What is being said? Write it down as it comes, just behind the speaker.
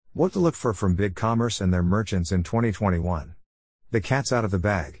What to look for from BigCommerce and their merchants in 2021. The cat's out of the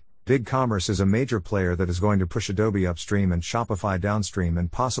bag. BigCommerce is a major player that is going to push Adobe upstream and Shopify downstream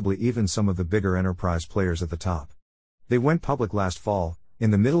and possibly even some of the bigger enterprise players at the top. They went public last fall, in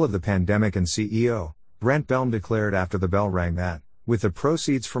the middle of the pandemic, and CEO, Brent Bellm, declared after the bell rang that, with the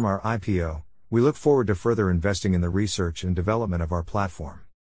proceeds from our IPO, we look forward to further investing in the research and development of our platform.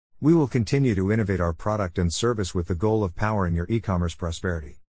 We will continue to innovate our product and service with the goal of powering your e-commerce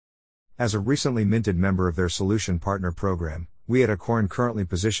prosperity. As a recently minted member of their Solution Partner Program, we at Acorn currently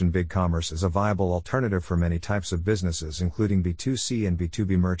position BigCommerce as a viable alternative for many types of businesses, including B2C and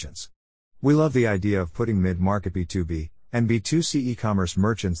B2B merchants. We love the idea of putting mid-market B2B and B2C e-commerce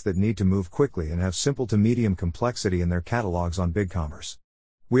merchants that need to move quickly and have simple to medium complexity in their catalogs on BigCommerce.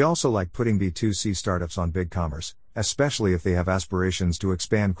 We also like putting B2C startups on BigCommerce, especially if they have aspirations to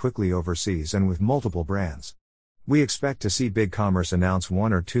expand quickly overseas and with multiple brands. We expect to see BigCommerce announce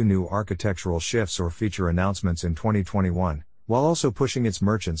 1 or 2 new architectural shifts or feature announcements in 2021, while also pushing its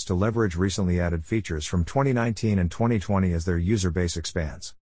merchants to leverage recently added features from 2019 and 2020 as their user base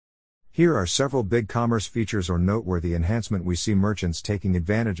expands. Here are several BigCommerce features or noteworthy enhancement we see merchants taking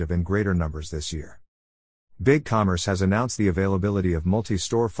advantage of in greater numbers this year. BigCommerce has announced the availability of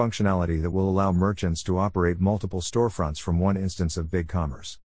multi-store functionality that will allow merchants to operate multiple storefronts from one instance of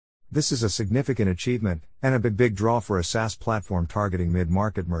BigCommerce. This is a significant achievement, and a big draw for a SaaS platform targeting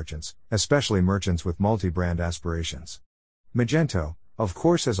mid-market merchants, especially merchants with multi-brand aspirations. Magento, of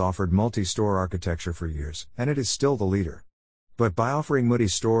course, has offered multi-store architecture for years, and it is still the leader. But by offering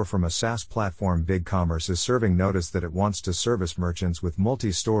multi-store from a SaaS platform, BigCommerce is serving notice that it wants to service merchants with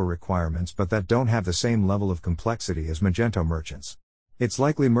multi-store requirements but that don't have the same level of complexity as Magento merchants. It's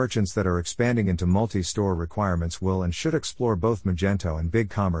likely merchants that are expanding into multi-store requirements will and should explore both Magento and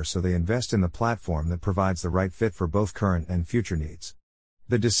BigCommerce, so they invest in the platform that provides the right fit for both current and future needs.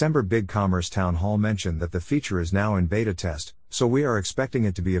 The December BigCommerce Town Hall mentioned that the feature is now in beta test, so we are expecting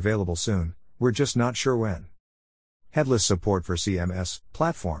it to be available soon, we're just not sure when. Headless support for CMS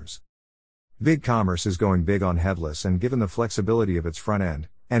platforms. BigCommerce is going big on headless, and given the flexibility of its front end,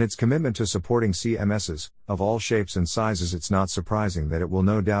 and its commitment to supporting CMSs, of all shapes and sizes, it's not surprising that it will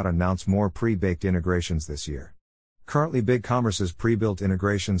no doubt announce more pre-baked integrations this year. Currently, BigCommerce's pre-built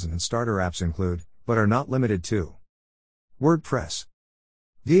integrations and starter apps include, but are not limited to, WordPress,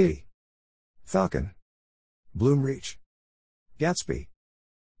 Deity, Falcon, Bloomreach, Gatsby,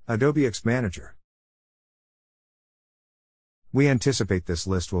 Adobe Xmanager. We anticipate this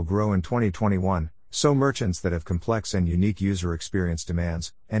list will grow in 2021, so merchants that have complex and unique user experience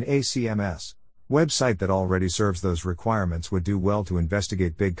demands, and a CMS website that already serves those requirements would do well to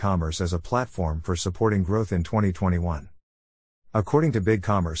investigate BigCommerce as a platform for supporting growth in 2021. According to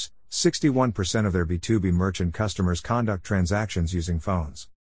BigCommerce, 61% of their B2B merchant customers conduct transactions using phones.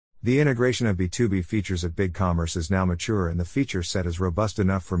 The integration of B2B features at BigCommerce is now mature, and the feature set is robust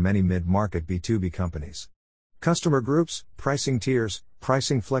enough for many mid-market B2B companies. Customer groups, pricing tiers,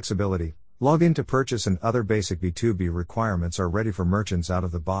 pricing flexibility, login to purchase, and other basic B2B requirements are ready for merchants out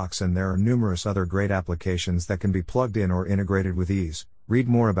of the box, and there are numerous other great applications that can be plugged in or integrated with ease. Read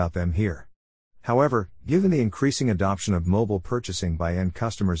more about them here. However, given the increasing adoption of mobile purchasing by end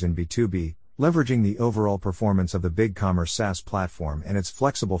customers in B2B, leveraging the overall performance of the BigCommerce SaaS platform and its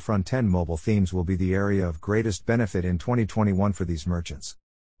flexible front-end mobile themes will be the area of greatest benefit in 2021 for these merchants.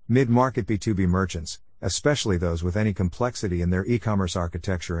 Mid-market B2B merchants, especially those with any complexity in their e-commerce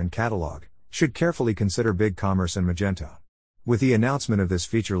architecture and catalog, should carefully consider BigCommerce and Magento. With the announcement of this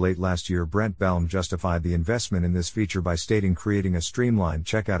feature late last year, Brent Bellm justified the investment in this feature by stating creating a streamlined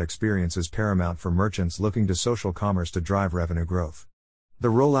checkout experience is paramount for merchants looking to social commerce to drive revenue growth. The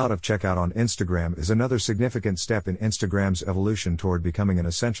rollout of checkout on Instagram is another significant step in Instagram's evolution toward becoming an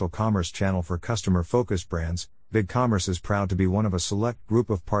essential commerce channel for customer-focused brands. BigCommerce is proud to be one of a select group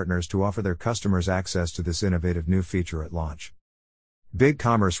of partners to offer their customers access to this innovative new feature at launch.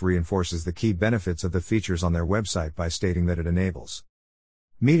 BigCommerce reinforces the key benefits of the features on their website by stating that it enables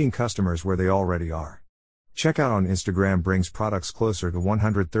meeting customers where they already are. Checkout on Instagram brings products closer to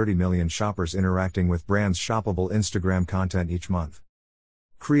 130 million shoppers interacting with brands' shoppable Instagram content each month.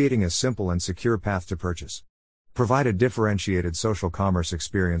 Creating a simple and secure path to purchase. Provide a differentiated social commerce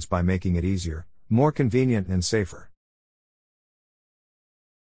experience by making it easier, more convenient, and safer.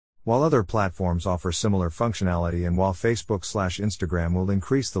 While other platforms offer similar functionality, and while Facebook/Instagram will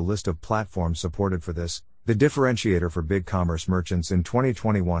increase the list of platforms supported for this, the differentiator for BigCommerce merchants in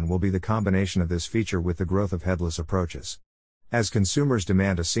 2021 will be the combination of this feature with the growth of headless approaches. As consumers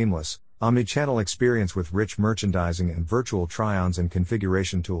demand a seamless, omnichannel experience with rich merchandising and virtual try-ons and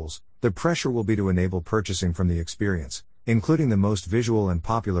configuration tools, the pressure will be to enable purchasing from the experience, including the most visual and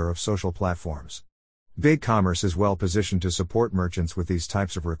popular of social platforms. BigCommerce is well positioned to support merchants with these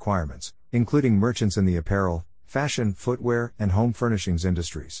types of requirements, including merchants in the apparel, fashion, footwear, and home furnishings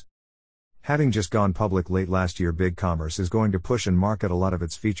industries. Having just gone public late last year, BigCommerce is going to push and market a lot of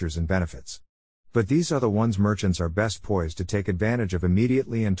its features and benefits. But these are the ones merchants are best poised to take advantage of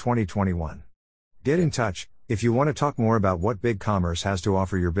immediately in 2021. Get in touch if you want to talk more about what BigCommerce has to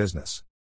offer your business.